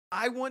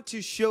I want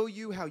to show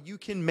you how you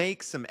can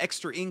make some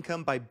extra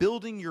income by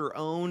building your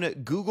own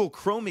Google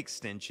Chrome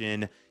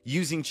extension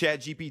using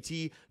Chat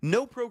GPT.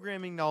 No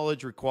programming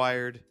knowledge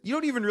required. You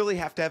don't even really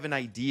have to have an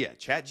idea.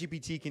 Chat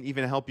GPT can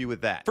even help you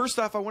with that. First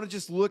off, I want to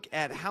just look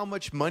at how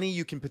much money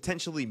you can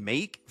potentially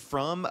make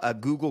from a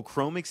Google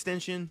Chrome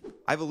extension.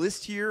 I have a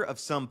list here of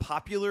some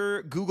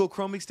popular Google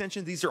Chrome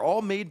extensions. These are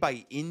all made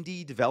by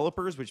indie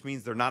developers, which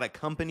means they're not a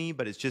company,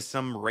 but it's just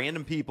some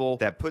random people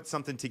that put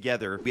something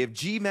together. We have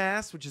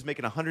GMass, which is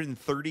making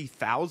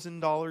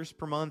 $130,000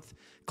 per month.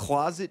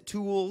 Closet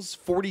Tools,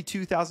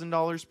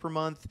 $42,000 per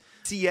month.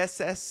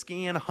 CSS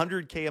Scan,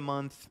 $100K a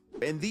month.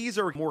 And these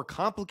are more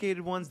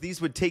complicated ones. These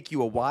would take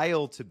you a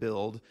while to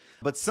build.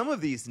 But some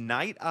of these,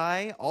 Night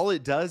Eye, all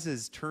it does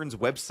is turns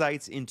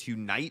websites into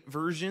night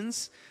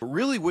versions. It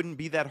really wouldn't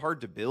be that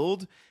hard to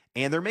build.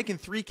 And they're making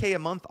 $3K a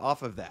month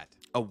off of that.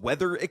 A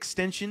weather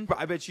extension,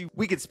 I bet you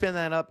we could spin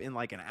that up in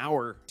like an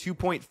hour,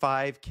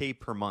 $2.5K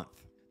per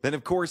month. Then,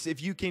 of course,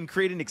 if you can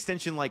create an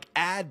extension like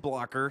Ad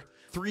Blocker,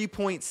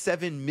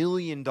 $3.7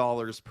 million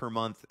per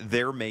month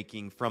they're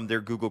making from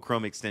their Google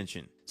Chrome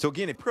extension. So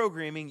again, if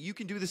programming, you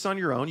can do this on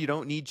your own. You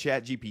don't need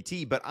Chat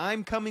GPT, but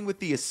I'm coming with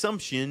the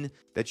assumption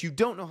that you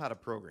don't know how to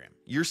program.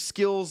 Your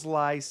skills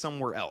lie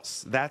somewhere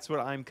else. That's what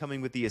I'm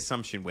coming with the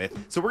assumption with.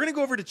 So we're going to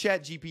go over to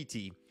Chat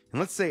GPT. And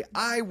let's say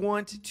I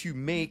want to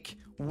make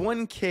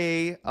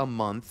 1K a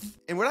month.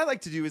 And what I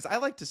like to do is I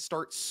like to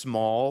start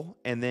small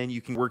and then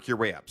you can work your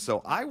way up.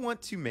 So I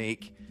want to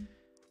make,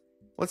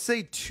 let's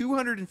say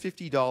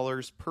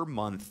 $250 per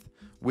month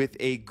with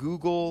a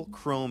Google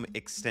Chrome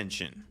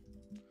extension.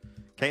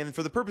 Okay, and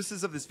for the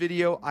purposes of this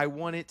video, I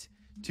want it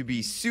to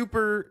be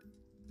super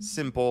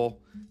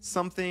simple,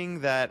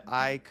 something that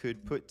I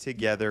could put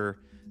together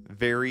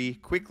very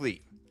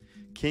quickly.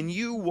 Can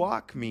you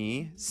walk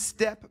me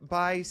step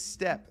by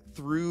step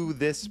through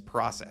this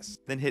process?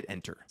 Then hit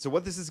enter. So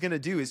what this is going to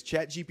do is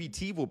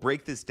ChatGPT will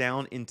break this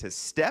down into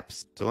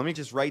steps. So let me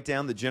just write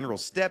down the general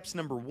steps.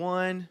 Number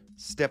one,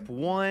 step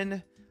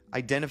one,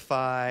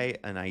 identify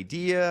an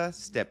idea.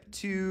 Step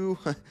two,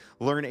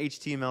 learn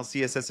HTML,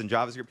 CSS, and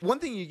JavaScript. One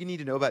thing you need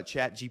to know about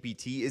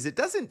ChatGPT is it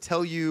doesn't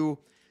tell you,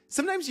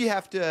 sometimes you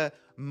have to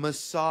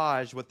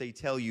massage what they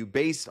tell you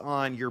based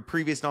on your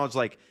previous knowledge.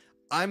 Like,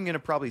 I'm going to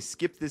probably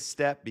skip this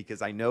step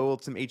because I know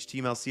some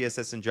HTML,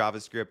 CSS, and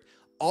JavaScript.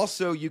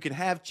 Also, you can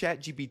have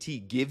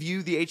ChatGPT give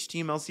you the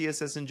HTML,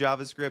 CSS, and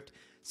JavaScript,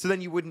 so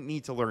then you wouldn't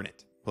need to learn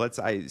it.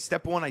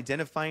 Step one,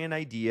 identify an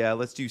idea.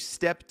 Let's do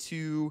step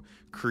two,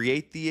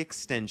 create the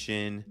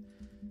extension.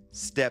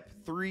 Step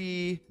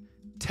three,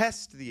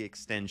 test the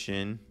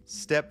extension.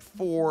 Step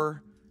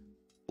four,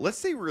 let's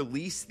say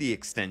release the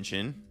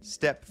extension.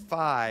 Step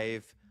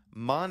five,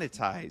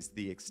 monetize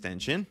the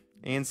extension.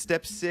 And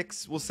step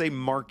six, we'll say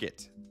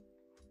market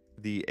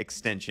the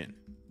extension.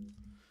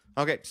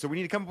 Okay, so we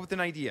need to come up with an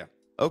idea.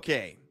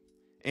 Okay,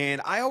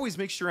 and I always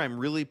make sure I'm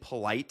really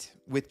polite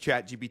with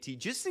ChatGPT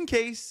just in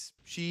case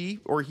she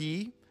or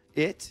he,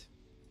 it,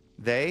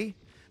 they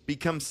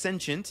become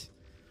sentient.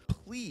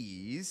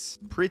 Please,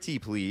 pretty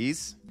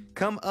please,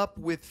 come up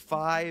with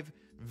 5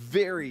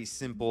 very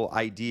simple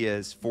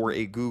ideas for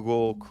a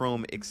Google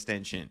Chrome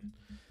extension.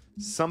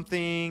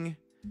 Something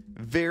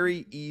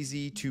very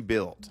easy to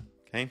build,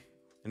 okay?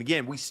 And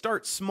again, we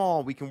start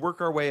small, we can work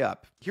our way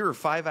up. Here are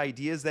 5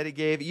 ideas that it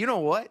gave. You know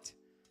what?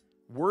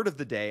 Word of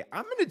the day.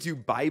 I'm going to do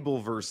Bible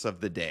verse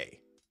of the day.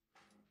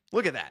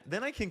 Look at that.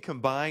 Then I can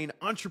combine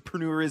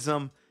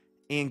entrepreneurism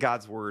and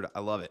God's word. I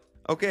love it.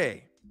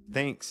 Okay,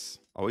 thanks.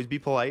 Always be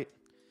polite.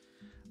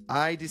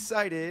 I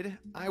decided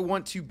I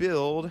want to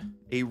build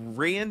a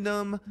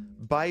random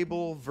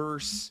Bible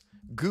verse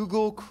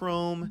Google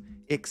Chrome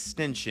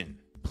extension.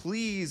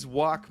 Please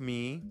walk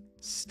me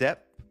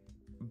step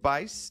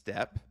by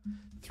step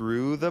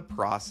through the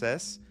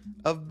process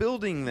of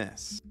building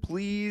this.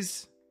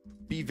 Please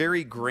be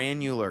very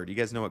granular. Do you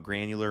guys know what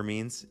granular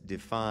means?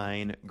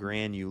 Define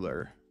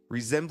granular.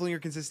 Resembling or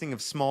consisting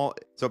of small.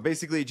 So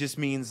basically it just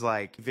means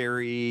like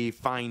very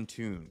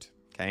fine-tuned.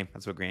 Okay,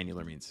 that's what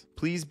granular means.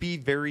 Please be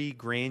very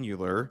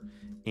granular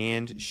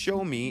and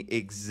show me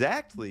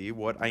exactly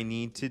what I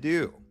need to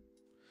do.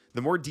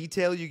 The more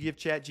detail you give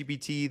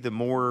ChatGPT,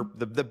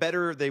 the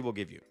better they will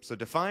give you. So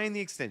define the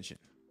extension.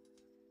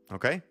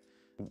 Okay?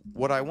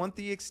 What I want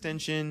the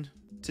extension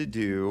to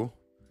do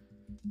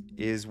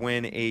is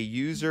when a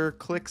user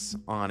clicks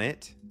on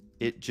it,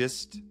 it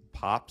just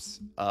pops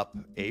up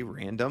a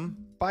random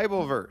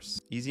Bible verse.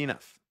 Easy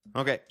enough.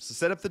 Okay, so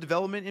set up the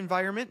development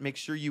environment. Make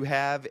sure you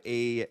have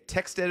a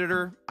text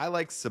editor. I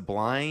like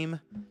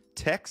Sublime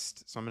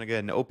Text, so I'm going to go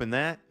ahead and open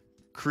that.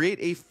 Create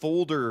a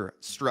folder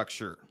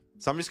structure.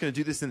 So I'm just going to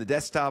do this in the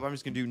desktop. I'm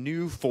just going to do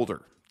new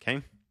folder,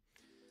 okay?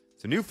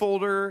 So new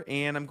folder,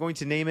 and I'm going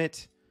to name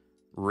it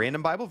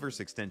Random Bible Verse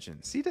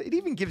Extension. See, it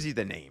even gives you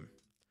the name.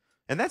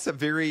 And that's a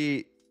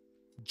very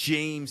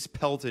James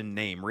Pelton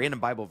name, Random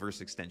Bible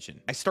Verse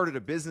Extension. I started a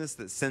business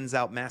that sends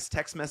out mass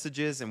text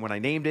messages, and when I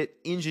named it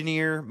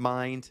Engineer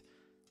Mind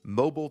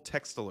Mobile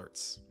Text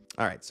Alerts.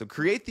 All right, so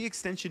create the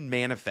extension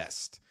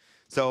manifest.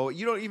 So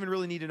you don't even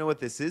really need to know what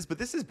this is, but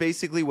this is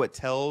basically what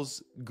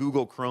tells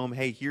Google Chrome,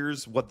 hey,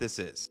 here's what this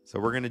is.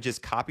 So we're going to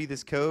just copy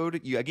this code.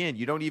 Again,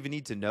 you don't even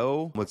need to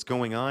know what's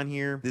going on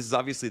here. This is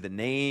obviously the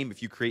name.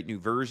 If you create new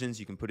versions,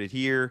 you can put it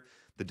here.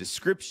 The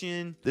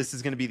description. This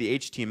is going to be the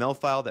HTML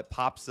file that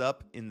pops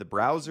up in the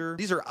browser.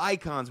 These are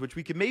icons, which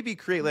we can maybe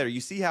create later.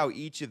 You see how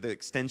each of the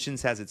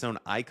extensions has its own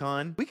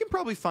icon? We can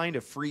probably find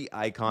a free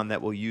icon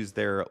that we'll use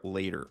there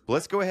later. But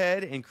let's go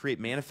ahead and create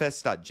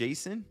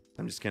manifest.json.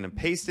 I'm just going to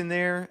paste in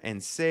there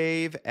and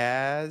save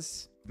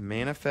as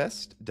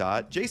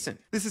manifest.json.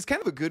 This is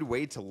kind of a good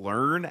way to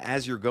learn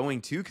as you're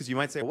going to, because you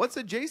might say, what's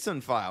a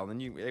JSON file?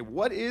 And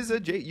what is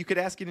you could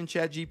ask it in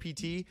Chat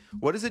GPT,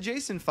 what is a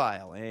JSON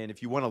file? And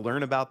if you want to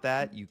learn about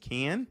that, you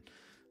can.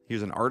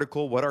 Here's an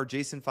article. What are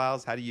JSON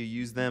files? How do you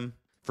use them?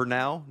 For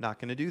now, not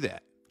going to do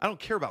that. I don't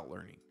care about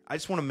learning. I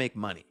just want to make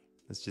money.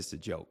 That's just a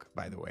joke,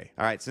 by the way.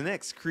 All right, so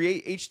next,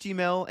 create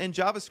HTML and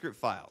JavaScript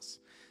files.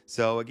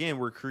 So again,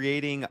 we're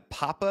creating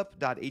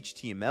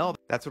popup.html.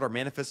 That's what our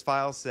manifest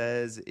file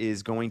says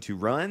is going to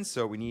run.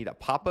 So we need a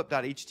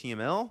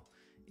popup.html,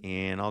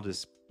 and I'll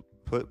just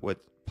put what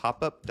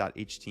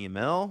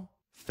popup.html,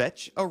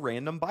 fetch a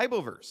random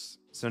Bible verse.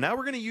 So now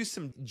we're going to use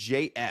some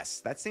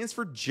JS. That stands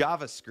for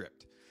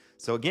JavaScript.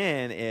 So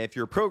again, if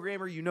you're a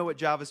programmer, you know what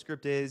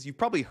JavaScript is. You've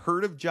probably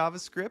heard of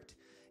JavaScript,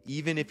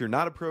 even if you're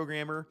not a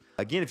programmer.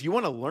 Again, if you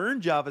want to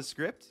learn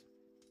JavaScript,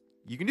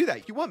 you can do that.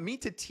 If you want me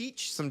to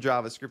teach some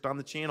JavaScript on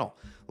the channel,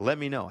 let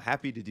me know.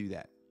 Happy to do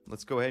that.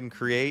 Let's go ahead and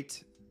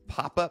create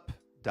popup.js.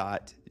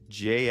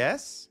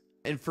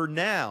 And for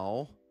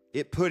now,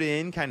 it put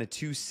in kind of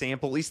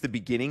at least the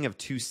beginning of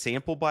 2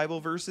 sample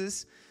Bible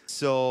verses.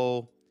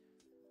 So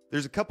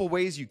there's a couple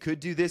ways you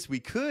could do this. We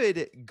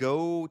could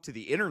go to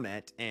the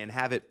internet and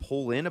have it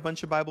pull in a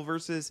bunch of Bible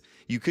verses.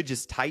 You could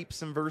just type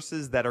some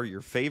verses that are your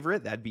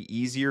favorite. That'd be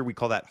easier. We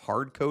call that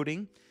hard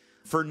coding.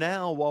 For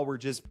now,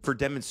 for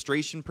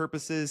demonstration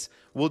purposes,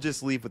 we'll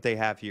just leave what they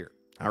have here.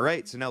 All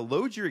right, so now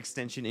load your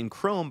extension in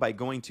Chrome by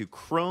going to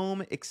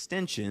Chrome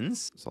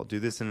Extensions. So I'll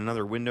do this in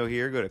another window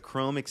here. Go to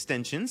Chrome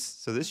Extensions.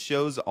 So this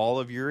shows all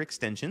of your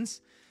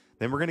extensions.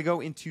 Then we're going to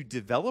go into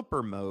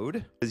developer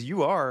mode, because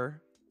you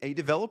are a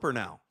developer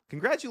now.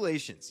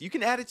 Congratulations. You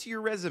can add it to your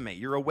resume.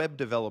 You're a web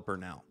developer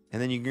now.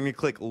 And then you're going to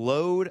click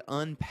Load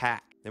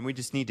Unpack. Then we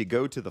just need to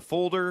go to the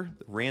folder,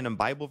 the random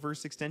Bible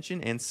verse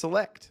extension, and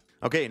select.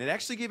 Okay, and it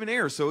actually gave an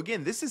error. So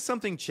again, this is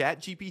something Chat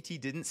GPT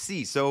didn't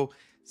see. So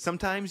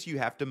sometimes you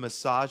have to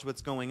massage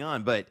what's going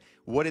on. But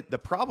the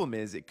problem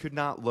is it could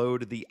not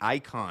load the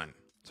icon.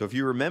 So if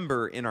you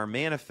remember in our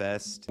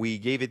manifest, we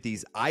gave it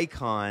these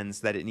icons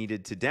that it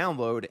needed to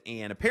download.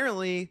 And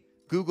apparently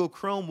Google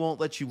Chrome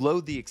won't let you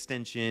load the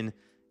extension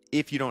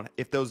if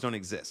those don't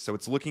exist. So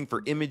it's looking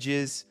for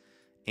images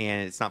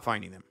and it's not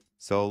finding them.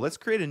 So let's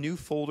create a new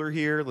folder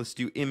here. Let's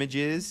do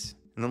images.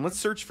 And then let's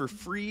search for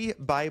free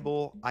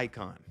Bible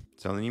icon.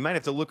 So then you might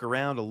have to look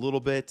around a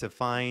little bit to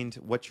find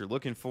what you're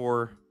looking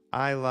for.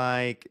 I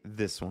like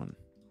this one.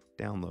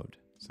 Download.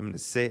 So I'm going to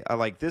say I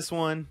like this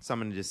one. So I'm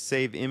going to just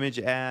save image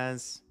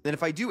as. Then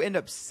if I do end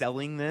up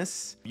selling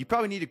this, you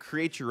probably need to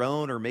create your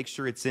own or make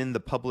sure it's in the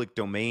public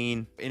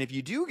domain. And if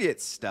you do get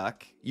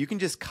stuck, you can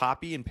just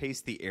copy and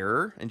paste the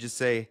error and just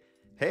say,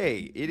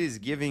 hey, it is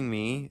giving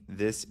me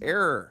this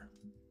error.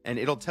 And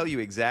it'll tell you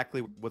exactly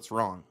what's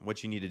wrong,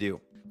 what you need to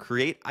do.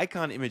 Create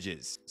icon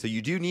images. So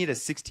you do need a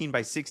 16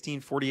 by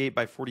 16, 48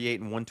 by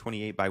 48, and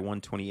 128 by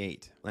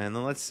 128. And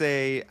then let's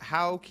say,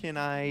 how can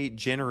I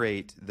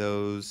generate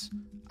those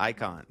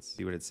icons?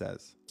 See what it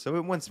says. So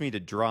it wants me to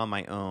draw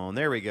my own.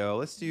 There we go.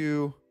 Let's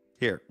do,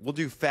 here, we'll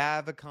do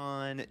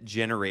favicon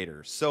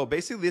generator. So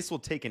basically this will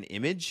take an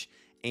image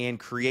and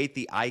create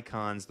the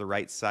icons, the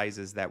right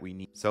sizes that we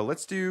need. So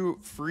let's do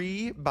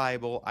free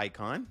Bible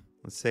icon.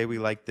 Let's say we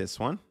like this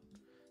one.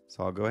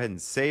 So I'll go ahead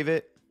and save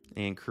it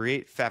and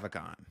create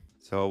favicon.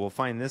 So we'll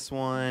find this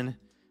one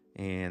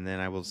and then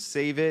I will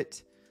save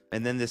it.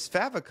 And then this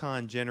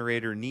favicon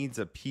generator needs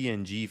a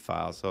PNG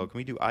file. So can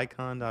we do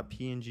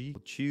icon.png?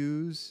 We'll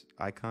choose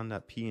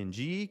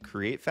icon.png,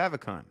 create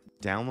favicon.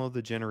 Download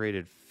the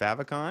generated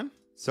favicon.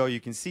 So you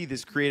can see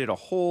this created a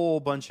whole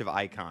bunch of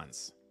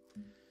icons.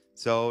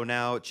 So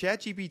now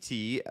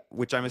ChatGPT,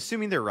 which I'm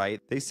assuming they're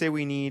right, they say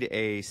we need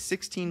a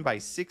 16 by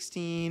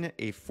 16,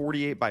 a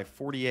 48 by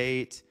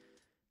 48,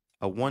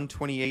 a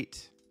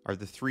 128 are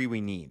the 3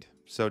 we need.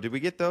 So did we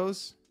get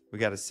those? We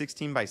got a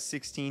 16 by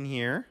 16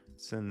 here.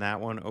 Send that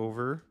one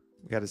over.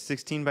 We got a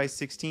 16 by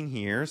 16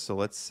 here. So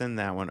let's send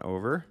that one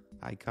over.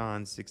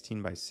 Icon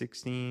 16 by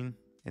 16.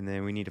 And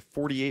then we need a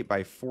 48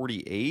 by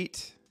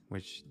 48,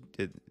 which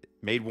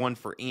made one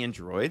for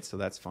Android. So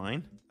that's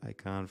fine.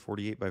 Icon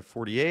 48 by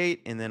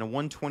 48. And then a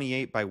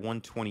 128 by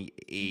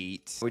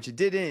 128, which it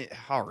didn't.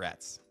 Oh,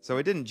 rats. So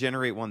it didn't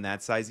generate one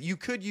that size. You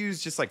could use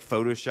just like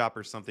Photoshop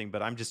or something,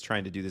 but I'm just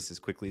trying to do this as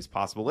quickly as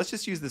possible. Let's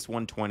just use this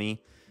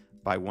 120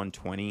 by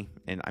 120,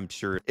 and I'm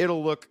sure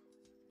it'll look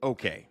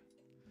okay.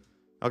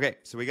 Okay,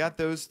 so we got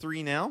those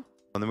 3 now.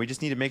 And then we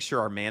just need to make sure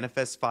our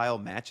manifest file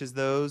matches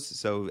those.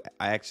 So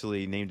I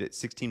actually named it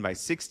 16 by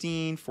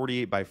 16,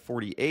 48 by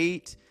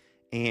 48,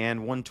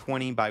 and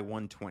 120 by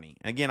 120.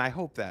 Again, I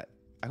hope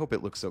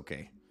it looks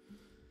okay.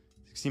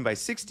 16 by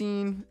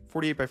 16,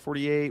 48 by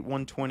 48,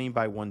 120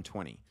 by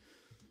 120.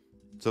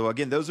 So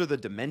again, those are the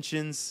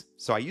dimensions.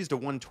 So I used a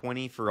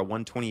 120 for a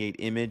 128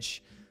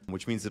 image,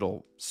 which means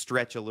it'll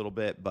stretch a little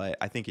bit, but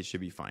I think it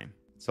should be fine.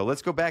 So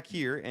let's go back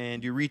here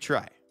and do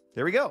retry.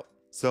 There we go.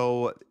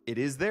 So it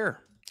is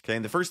there. Okay,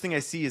 and the first thing I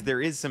see is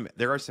there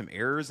are some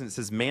errors, and it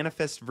says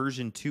manifest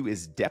version 2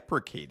 is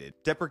deprecated.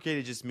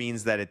 Deprecated just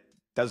means that it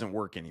doesn't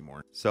work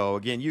anymore. So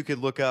again, you could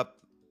look up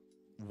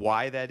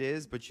why that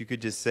is, but you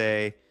could just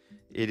say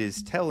it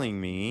is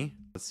telling me,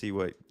 let's see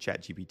what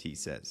Chat GPT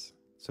says.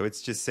 So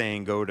it's just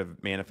saying go to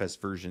manifest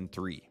version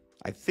 3.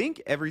 I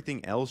think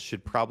everything else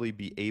should probably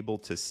be able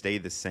to stay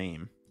the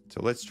same.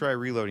 So let's try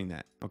reloading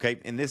that. Okay,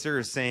 and this error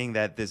is saying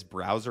that this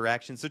browser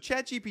action. So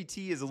Chat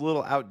GPT is a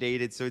little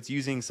outdated, so it's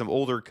using some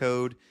older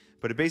code,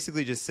 but it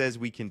basically just says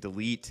we can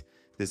delete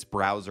this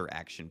browser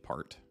action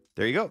part.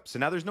 There you go. So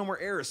now there's no more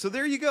errors. So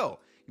there you go.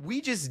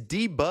 We just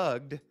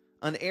debugged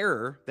an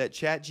error that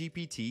Chat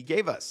GPT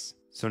gave us.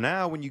 So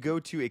now when you go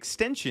to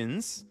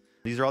extensions,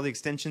 these are all the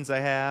extensions I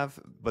have,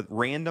 but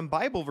random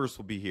Bible verse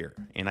will be here,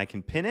 and I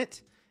can pin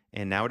it,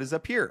 and now it is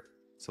up here.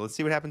 So let's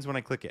see what happens when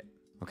I click it.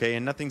 Okay,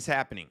 and nothing's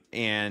happening.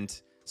 And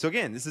so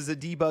again, this is a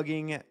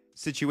debugging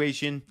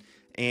situation,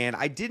 and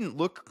I didn't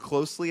look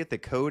closely at the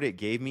code it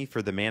gave me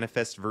for the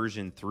manifest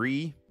version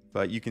 3,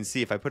 but you can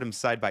see if I put them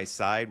side by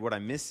side, what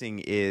I'm missing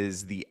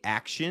is the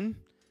action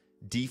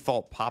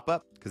default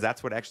pop-up, because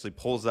that's what actually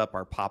pulls up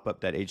our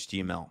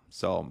pop-up.html.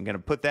 So I'm going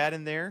to put that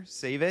in there,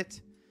 save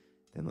it.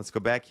 Then let's go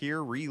back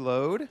here,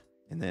 reload.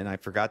 And then I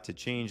forgot to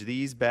change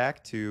these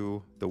back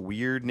to the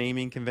weird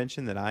naming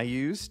convention that I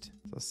used.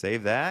 So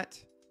save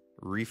that,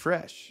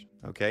 refresh.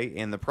 Okay,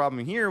 and the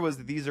problem here was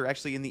that these are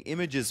actually in the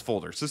images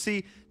folder. So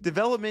see,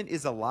 development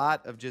is a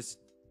lot of just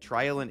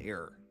trial and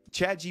error.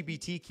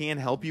 ChatGPT can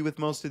help you with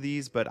most of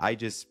these, but I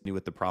just knew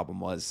what the problem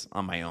was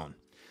on my own.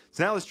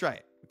 So now let's try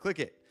it. Click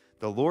it.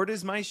 The Lord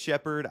is my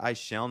shepherd, I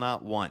shall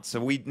not want.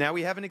 So now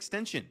we have an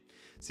extension.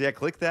 See, I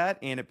click that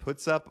and it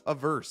puts up a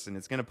verse, and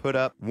it's going to put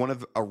up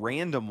a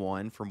random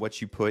one from what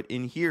you put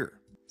in here.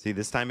 See,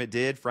 this time it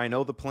did. For I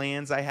know the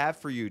plans I have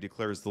for you,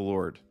 declares the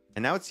Lord.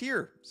 And now it's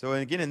here. So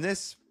again, in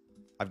this,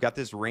 I've got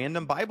this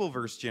random Bible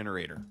verse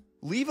generator.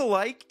 Leave a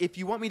like if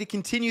you want me to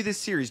continue this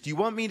series. Do you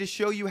want me to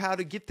show you how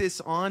to get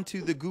this onto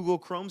the Google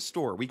Chrome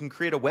store? We can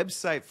create a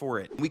website for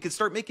it. We could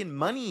start making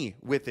money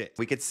with it.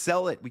 We could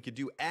sell it. We could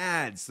do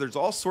ads. There's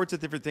all sorts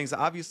of different things.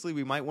 Obviously,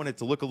 we might want it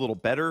to look a little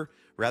better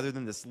rather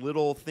than this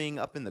little thing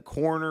up in the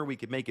corner. We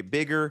could make it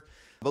bigger.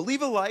 But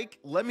leave a like.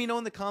 Let me know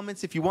in the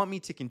comments if you want me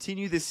to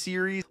continue this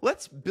series.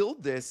 Let's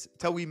build this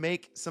till we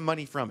make some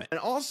money from it. And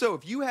also,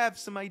 if you have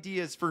some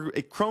ideas for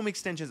Chrome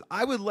extensions,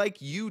 I would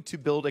like you to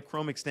build a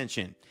Chrome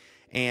extension.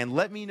 And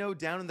let me know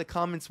down in the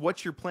comments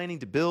what you're planning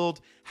to build,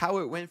 how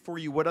it went for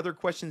you, what other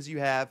questions you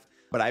have.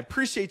 But I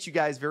appreciate you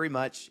guys very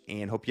much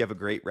and hope you have a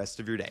great rest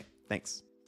of your day. Thanks.